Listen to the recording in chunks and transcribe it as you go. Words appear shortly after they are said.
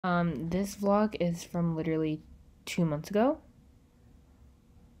This vlog is from literally 2 months ago.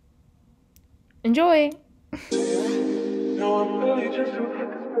 Enjoy! Hey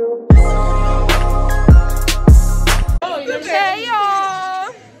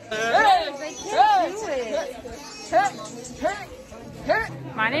y'all!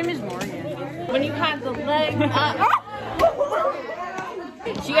 My name is Morgan. When you have the leg up.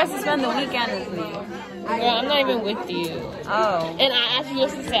 She has to spend the weekend with me. Girl, I'm not even with you. Oh. And I asked you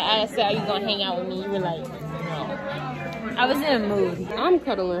yesterday, I said, are you gonna hang out with me? You were like, no. I was in a mood. I'm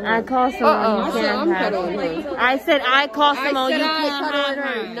cuddling her. I called someone you can't I'm have. cuddling her. I said I called Simone, you can't have her.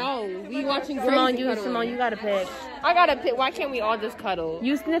 her. No, we watching Simone, Grace Simone, you gotta pick. I gotta pick. Why can't we all just cuddle?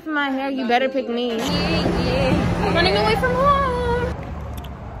 You sniffing my hair, you better pick me. Running away from home.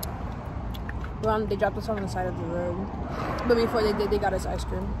 Well, they dropped us on the side of the road. But before they did, they got us ice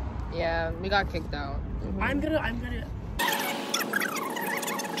cream. Yeah, we got kicked out. I'm gonna.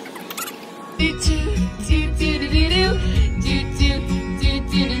 Pinky.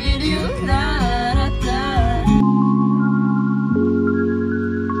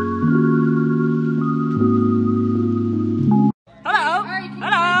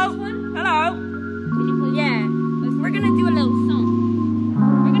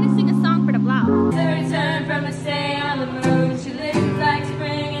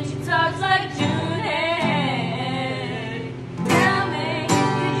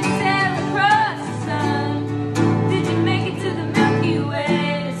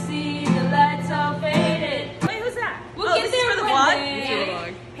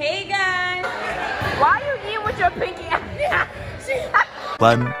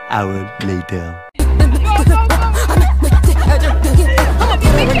 1 hour later.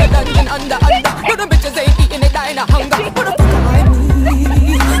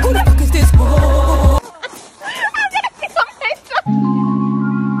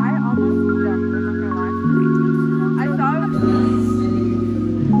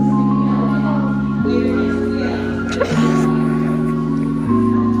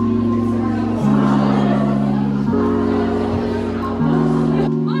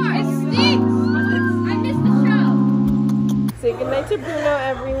 Say goodnight to Bruno,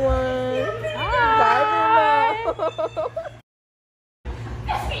 everyone. Bye, Bruno.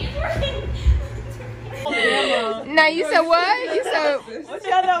 Now you said what? You said What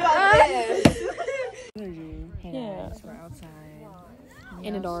y'all know about this? yeah. We're outside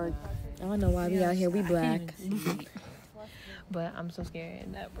In the dark. I don't know why we out here. We black, but I'm so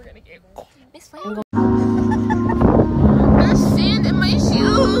scared that we're gonna get. There's sand in my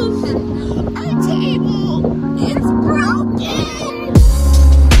shoes. Our table is broken.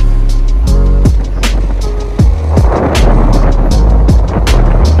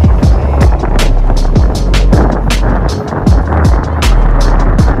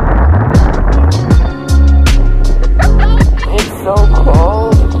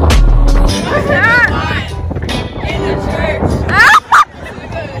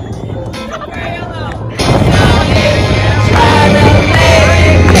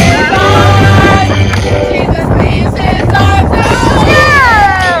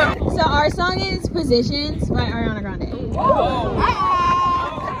 Positions by Ariana Grande. Oh.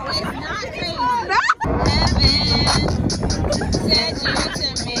 It's not crazy. Heaven sent you to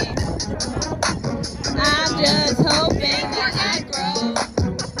me. I'm just hoping that I grow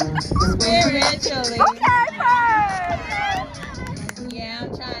spiritually. Yeah, I'm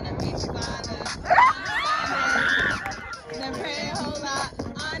trying to meet your father. Then pray a whole lot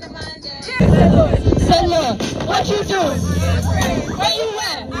on a Monday. Say look, what you doing? Where you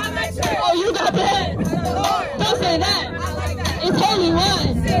at? Oh, you got that? Don't say that. It's only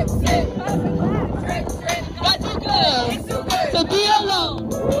one. Got too good. So be alone.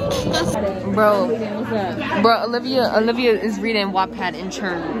 Bro, Olivia is reading Wattpad in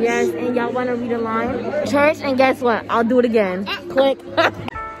church. Yes, and y'all want to read a line? Church, and guess what? I'll do it again. Click.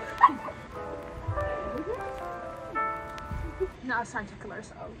 Now it's time to kill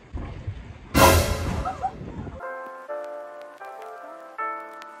ourselves.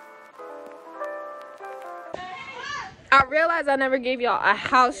 I realized I never gave y'all a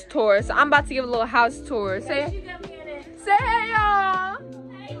house tour, so I'm about to give a little house tour. Say hey, y'all.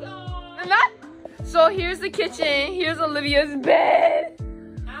 Hey, y'all. So here's the kitchen. Here's Olivia's bed.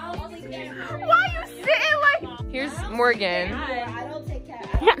 Why you sitting like? Here's Morgan. I don't take care.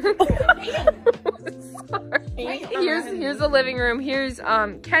 Sorry. Here's the living room. Here's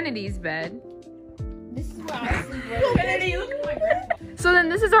Kennedy's bed. This is where I sleep. Kennedy, look at my bed. So then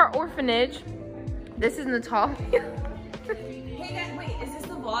this is our orphanage. This is Natalia. Hey guys, wait, is this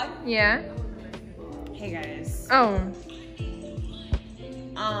the vlog? Yeah. Hey guys. Oh.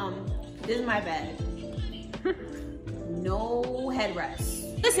 This is my bed. No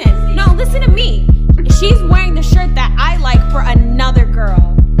headrest. Listen to me. She's wearing the shirt that I like for another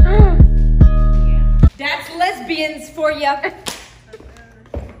girl. Yeah. That's lesbians for you.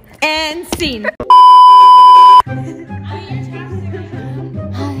 And scene. I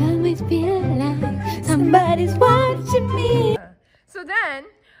always feel like somebody's watching me. So then,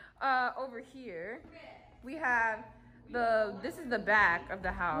 over here, we have this is the back of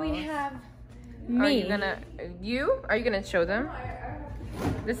the house. We have me. Are you gonna show them?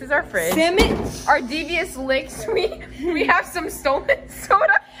 This is our fridge. Sept. Our devious licks. We have some stolen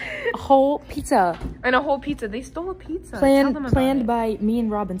soda. A whole pizza. And a whole pizza. They stole a pizza. Tell them about Planned it. by me and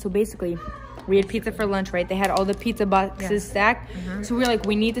Robin. So basically, we had pizza for lunch, right? They had all the pizza boxes stacked. So we were like,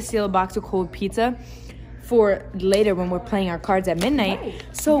 we need to steal a box of cold pizza for later when we're playing our cards at midnight.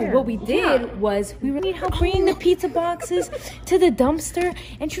 So what we did was we really need help bringing the pizza boxes to the dumpster.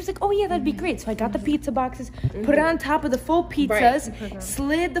 And she was like, oh yeah, that'd be great. So I got the pizza boxes, put it on top of the full pizzas,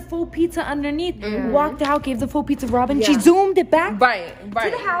 slid the full pizza underneath, walked out, gave the full pizza to Robin. She zoomed it back Right. to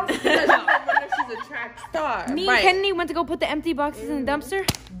the house. She's a track star. Me and Kennedy went to go put the empty boxes in the dumpster.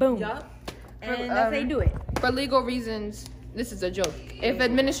 Boom. And that's how you do it. For legal reasons, this is a joke. If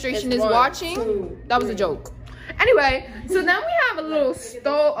administration is watching, that was a joke. Anyway, so then we have a little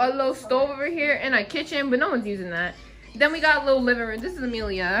stove over here in our kitchen, but no one's using that. Then we got a little living room. This is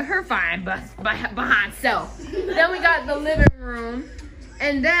Amelia, her fine, but behind self. Then we got the living room,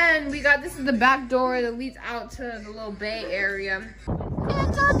 and then we got this is the back door that leads out to the little bay area.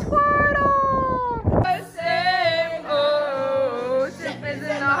 It's a turtle. The same old ship is in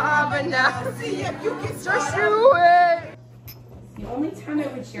the harbor now. See if you can just do it. The only time I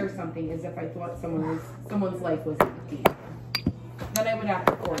would share something is if I thought someone's life was empty. Then I would have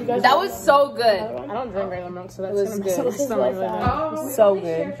to pour it. That was so good. I don't drink regular milk, so that's gonna good. Oh, So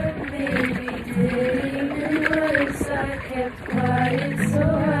good.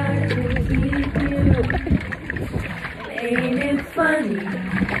 Ain't it funny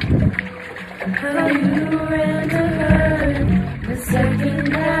how you ran to her the second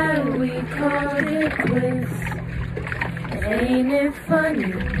that we called it quits? Ain't it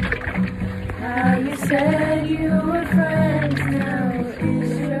funny how you said you were friends now? It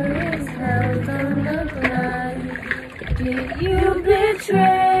sure as hell don't look like. Did you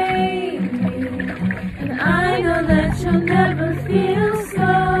betray me? And I know that you'll never feel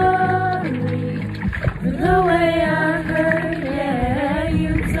sorry for the way I heard. Yeah,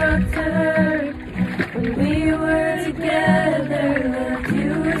 you talked to her when we were together. Loved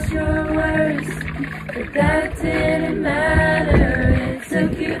you was your worst. But that didn't matter. It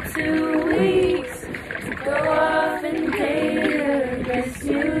took you 2 weeks to go off and date her. Guess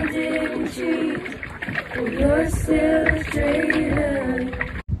you didn't cheat, but you're still a traitor.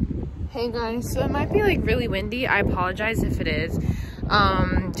 Hey guys, so it might be like really windy. I apologize if it is.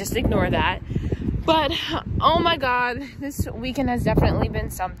 Just ignore that. But oh my god, this weekend has definitely been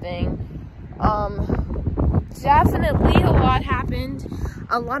something. Definitely a lot happened.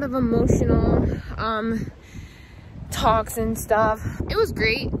 A lot of emotional talks and stuff. It was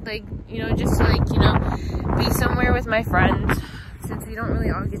great, like, you know, just to, like, you know, be somewhere with my friends since we don't really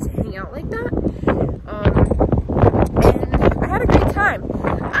all get to hang out like that. And I had a great time.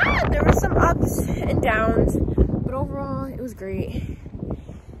 There were some ups and downs, but overall it was great.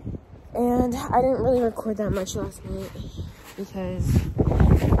 And I didn't really record that much last night because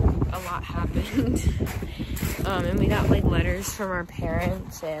a lot happened. And we got like letters from our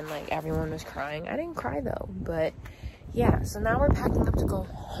parents and like everyone was crying. I didn't cry though, but yeah, so now we're packing up to go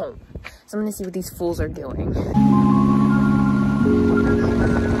home. So I'm gonna see what these fools are doing.